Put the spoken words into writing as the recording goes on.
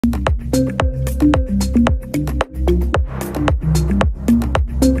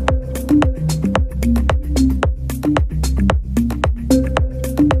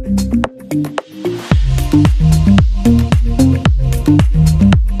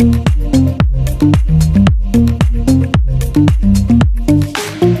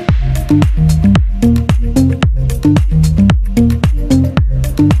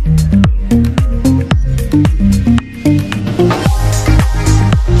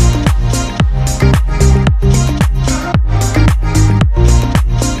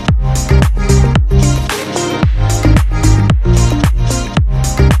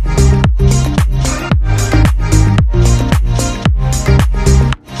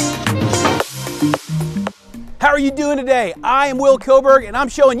you doing today? I am Will Koberg and I'm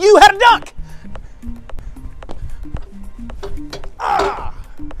showing you how to dunk.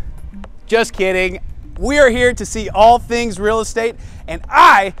 Just kidding. We are here to see all things real estate, and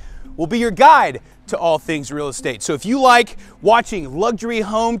I will be your guide to all things real estate. So if you like watching luxury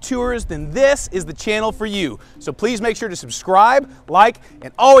home tours, then this is the channel for you. So please make sure to subscribe, like,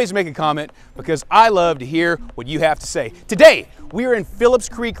 and always make a comment because I love to hear what you have to say. Today, we are in Phillips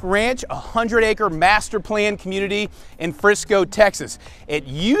Creek Ranch, a 100-acre master plan community in Frisco, Texas. It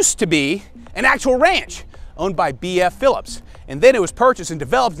used to be an actual ranch owned by B.F. Phillips. And then it was purchased and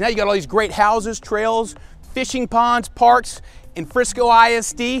developed. Now you got all these great houses, trails, fishing ponds, parks in Frisco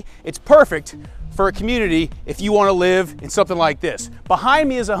ISD. It's perfect for a community if you want to live in something like this. Behind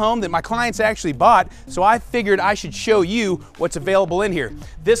me is a home that my clients actually bought, so I figured I should show you what's available in here.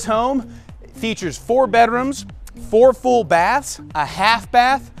 This home features 4 bedrooms, 4 full baths, a half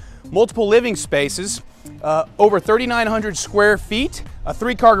bath, multiple living spaces, over 3,900 square feet, a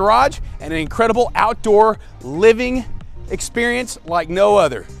 3-car garage, and an incredible outdoor living experience like no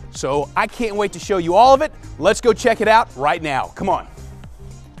other. So I can't wait to show you all of it. Let's go check it out right now. Come on.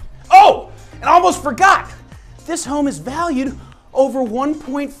 Oh, and I almost forgot. This home is valued over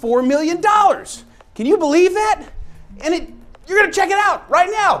 $1.4 million. Can you believe that? And you're gonna check it out right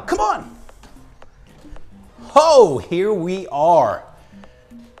now. Come on. Oh, here we are.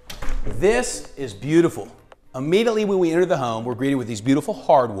 This is beautiful. Immediately when we enter the home, we're greeted with these beautiful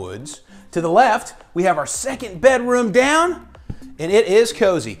hardwoods. To the left, we have our 2nd bedroom down, and it is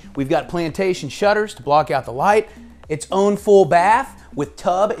cozy. We've got plantation shutters to block out the light, its own full bath with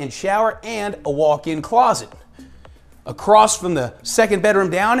tub and shower and a walk-in closet. Across from the 2nd bedroom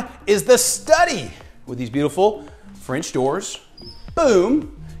down is the study with these beautiful French doors.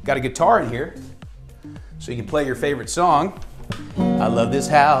 Boom, got a guitar in here so you can play your favorite song. I love this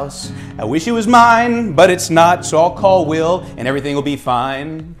house, I wish it was mine, but it's not, so I'll call Will and everything will be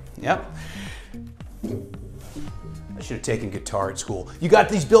fine. Yep. I should have taken guitar at school. You got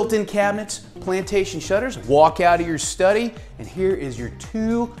these built-in cabinets, plantation shutters, walk out of your study, and here is your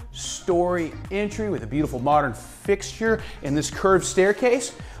 2-story entry with a beautiful modern fixture and this curved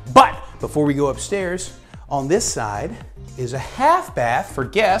staircase. But before we go upstairs, on this side is a half bath for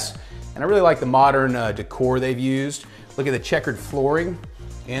guests, and I really like the modern decor they've used. Look at the checkered flooring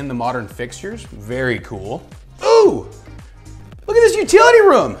and the modern fixtures, very cool. Ooh, look at this utility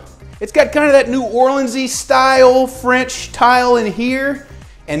room. It's got kind of that New Orleans-y style French tile in here.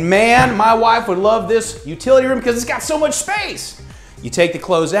 And man, my wife would love this utility room because it's got so much space. You take the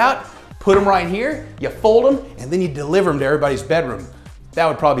clothes out, put them right here, you fold them, and then you deliver them to everybody's bedroom. That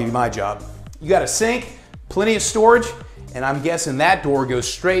would probably be my job. You got a sink, plenty of storage, and I'm guessing that door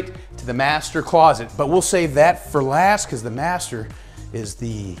goes straight to the master closet. But we'll save that for last because the master is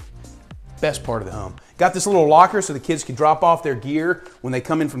the best part of the home. Got this little locker so the kids can drop off their gear when they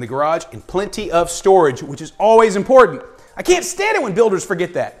come in from the garage, and plenty of storage, which is always important. I can't stand it when builders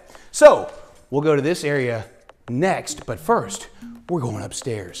forget that. So we'll go to this area next, but first, we're going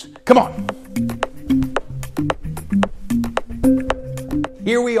upstairs. Come on.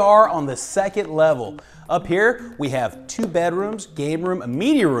 Here we are on the 2nd level. Up here, we have 2 bedrooms, game room, a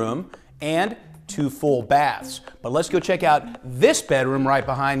media room, and 2 full baths. But let's go check out this bedroom right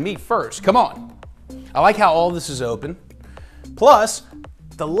behind me first. Come on. I like how all this is open. Plus,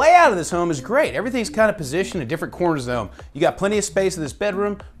 the layout of this home is great. Everything's kind of positioned at different corners of the home. You got plenty of space in this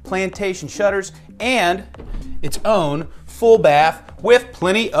bedroom, plantation shutters, and its own full bath with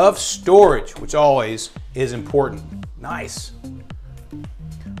plenty of storage, which always is important. Nice.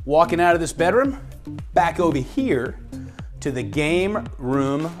 Walking out of this bedroom, back over here to the game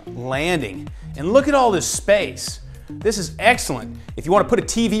room landing. And look at all this space. This is excellent. If you want to put a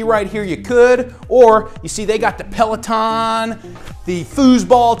TV right here, you could, or you see they got the Peloton, the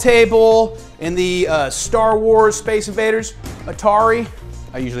foosball table, and the Star Wars Space Invaders, Atari.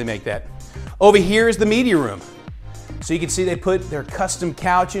 I usually make that. Over here is the media room. So you can see they put their custom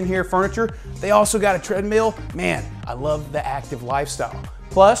couch in here, furniture. They also got a treadmill. Man, I love the active lifestyle.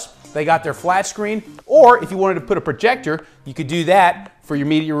 Plus, they got their flat screen, or if you wanted to put a projector, you could do that for your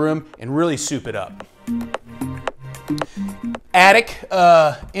media room and really soup it up. Attic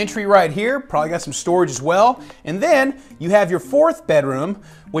entry right here, probably got some storage as well. And then you have your 4th bedroom,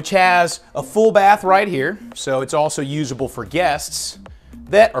 which has a full bath right here. So it's also usable for guests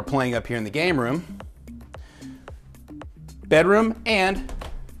that are playing up here in the game room. Bedroom, and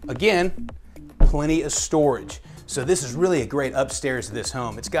again, plenty of storage. So this is really a great upstairs to this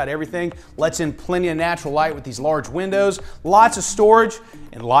home. It's got everything, lets in plenty of natural light with these large windows, lots of storage,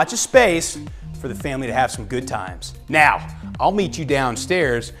 and lots of space for the family to have some good times. Now, I'll meet you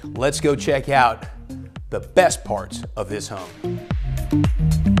downstairs. Let's go check out the best parts of this home.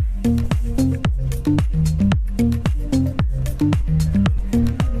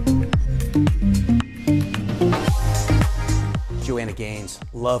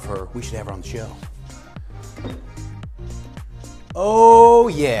 Love her. We should have her on the show. Oh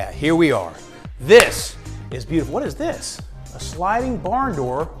yeah, here we are. This is beautiful. What is this? A sliding barn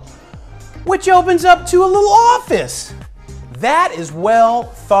door, which opens up to a little office. That is well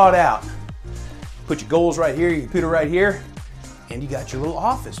thought out. Put your goals right here, your computer right here, and you got your little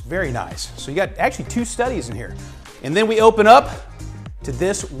office. Very nice. So you got actually 2 studies in here. And then we open up to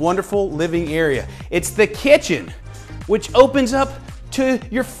this wonderful living area. It's the kitchen, which opens up to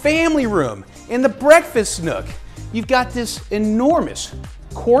your family room and the breakfast nook. You've got this enormous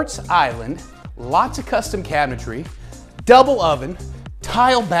quartz island, lots of custom cabinetry, double oven,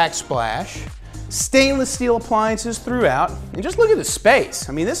 tile backsplash, stainless steel appliances throughout, and just look at the space.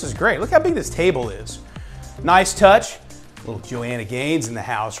 I mean, this is great. Look how big this table is. Nice touch. Little Joanna Gaines in the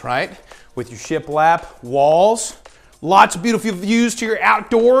house, right? With your shiplap walls. Lots of beautiful views to your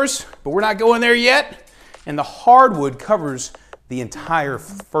outdoors, but we're not going there yet. And the hardwood covers the entire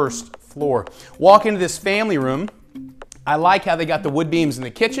first floor. Walk into this family room. I like how they got the wood beams in the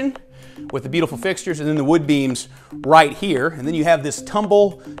kitchen with the beautiful fixtures, and then the wood beams right here. And then you have this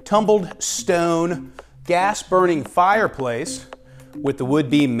tumbled stone gas burning fireplace with the wood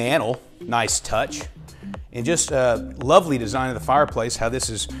beam mantle. Nice touch. And just a lovely design of the fireplace, how this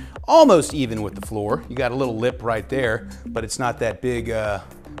is almost even with the floor. You got a little lip right there, but it's not that big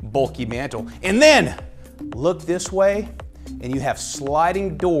bulky mantle. And then look this way, and you have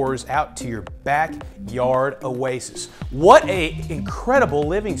sliding doors out to your backyard oasis. What an incredible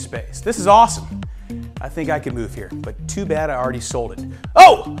living space. This is awesome. I think I could move here, but too bad I already sold it.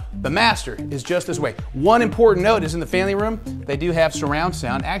 Oh, the master is just this way. One important note is in the family room, they do have surround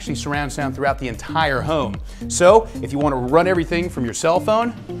sound, actually surround sound throughout the entire home. So if you want to run everything from your cell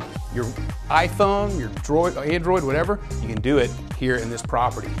phone, your iPhone, your Android, whatever, you can do it here in this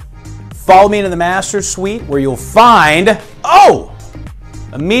property. Follow me into the master suite where you'll find,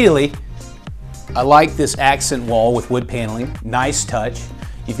 immediately, I like this accent wall with wood paneling, nice touch.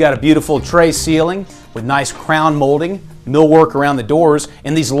 You've got a beautiful tray ceiling with nice crown molding, millwork around the doors,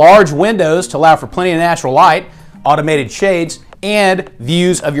 and these large windows to allow for plenty of natural light, automated shades, and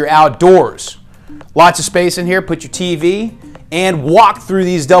views of your outdoors. Lots of space in here, put your TV, and walk through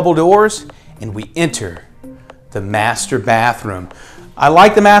these double doors, and we enter the master bathroom. I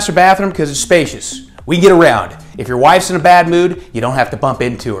like the master bathroom because it's spacious. We can get around. If your wife's in a bad mood, you don't have to bump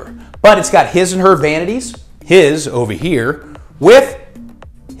into her. But it's got his and her vanities, his over here, with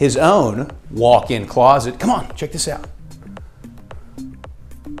his own walk-in closet. Come on, check this out.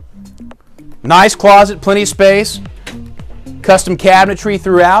 Nice closet, plenty of space, custom cabinetry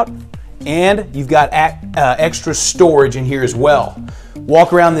throughout, and you've got extra storage in here as well.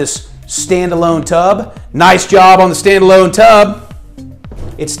 Walk around this standalone tub. Nice job on the standalone tub.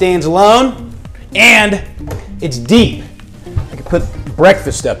 It stands alone, and it's deep. I could put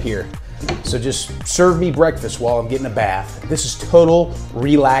breakfast up here. So just serve me breakfast while I'm getting a bath. This is total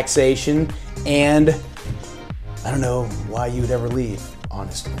relaxation, and I don't know why you would ever leave,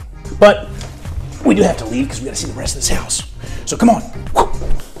 honestly. But we do have to leave because we got to see the rest of this house. So come on.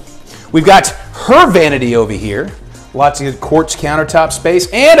 We've got her vanity over here. Lots of good quartz countertop space,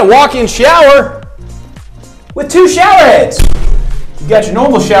 and a walk-in shower with 2 shower heads. You got your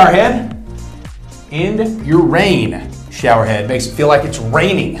normal shower head and your rain shower head. Makes it feel like it's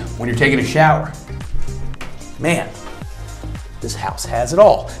raining when you're taking a shower. Man, this house has it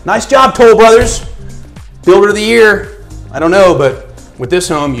all. Nice job, Toll Brothers. Builder of the year. I don't know, but with this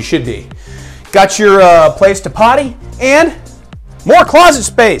home, you should be. Got your place to potty and more closet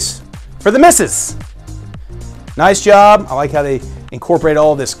space for the missus. Nice job. I like how they incorporate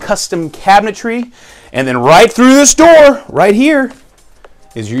all this custom cabinetry. And then right through this door, right here,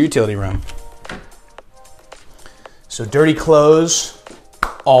 is your utility room. So dirty clothes,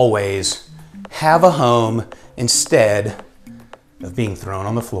 always have a home instead of being thrown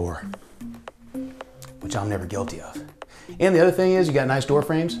on the floor, which I'm never guilty of. And the other thing is you got nice door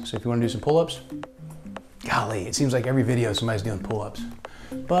frames, so if you want to do some pull-ups, golly, it seems like every video somebody's doing pull-ups.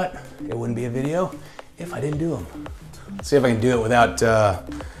 But it wouldn't be a video if I didn't do them. Let's see if I can do it without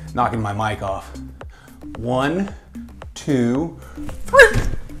knocking my mic off. 1, 2, 3.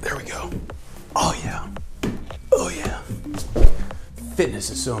 There we go. Oh yeah. Oh yeah. Fitness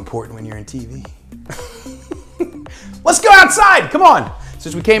is so important when you're in TV. Let's go outside. Come on.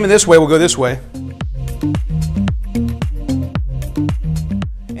 Since we came in this way, we'll go this way.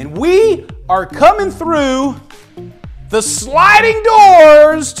 And we are coming through the sliding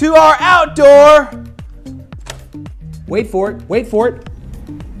doors to our outdoor Wait for it, wait for it.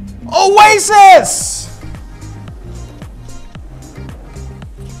 Oasis!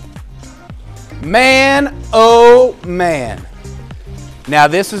 Man, oh man. Now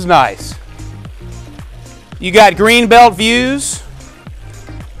this is nice. You got greenbelt views,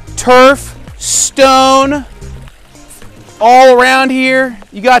 turf, stone, all around here.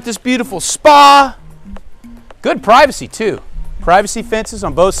 You got this beautiful spa. Good privacy too. Privacy fences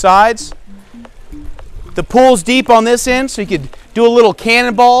on both sides. The pool's deep on this end, so you could do a little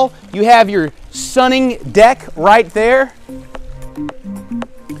cannonball. You have your sunning deck right there.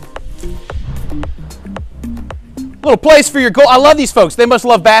 Little place for your goal. I love these folks. They must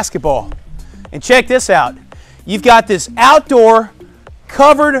love basketball. And check this out. You've got this outdoor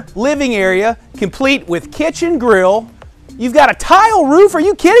covered living area complete with kitchen grill. You've got a tile roof. Are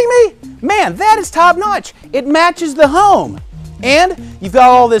you kidding me? Man, that is top notch. It matches the home. And you've got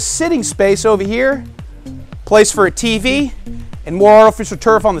all this sitting space over here. Place for a TV and more artificial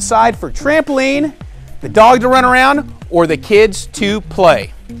turf on the side for a trampoline, the dog to run around, or the kids to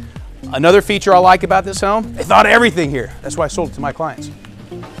play. Another feature I like about this home, they thought of everything here. That's why I sold it to my clients.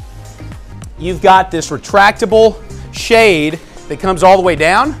 You've got this retractable shade that comes all the way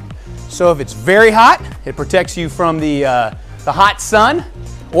down. So if it's very hot, it protects you from the hot sun.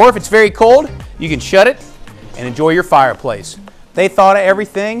 Or if it's very cold, you can shut it and enjoy your fireplace. They thought of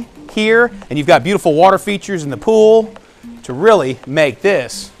everything here, and you've got beautiful water features in the pool to really make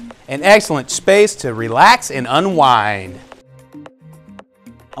this an excellent space to relax and unwind.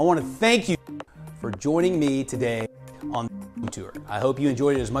 I want to thank you for joining me today on the tour. I hope you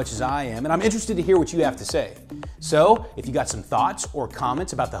enjoyed it as much as I am, and I'm interested to hear what you have to say. So if you got some thoughts or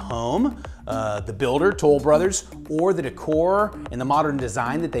comments about the home, the builder, Toll Brothers, or the decor and the modern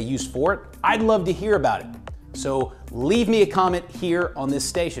design that they used for it, I'd love to hear about it. So leave me a comment here on this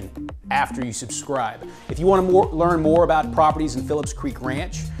station after you subscribe. If you want to learn more about properties in Phillips Creek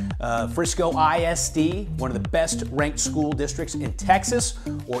Ranch, Frisco ISD, one of the best ranked school districts in Texas,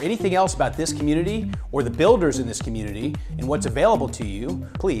 or anything else about this community or the builders in this community and what's available to you,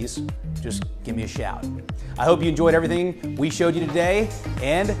 please just give me a shout. I hope you enjoyed everything we showed you today,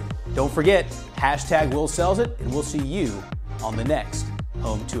 and don't forget, hashtag Will Sells It, and we'll see you on the next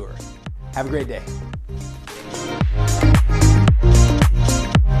home tour. Have a great day.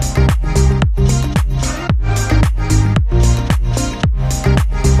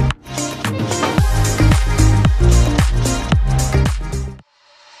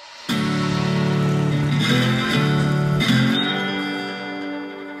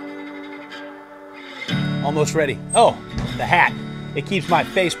 Almost ready. Oh, the hat. It keeps my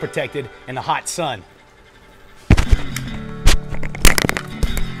face protected in the hot sun.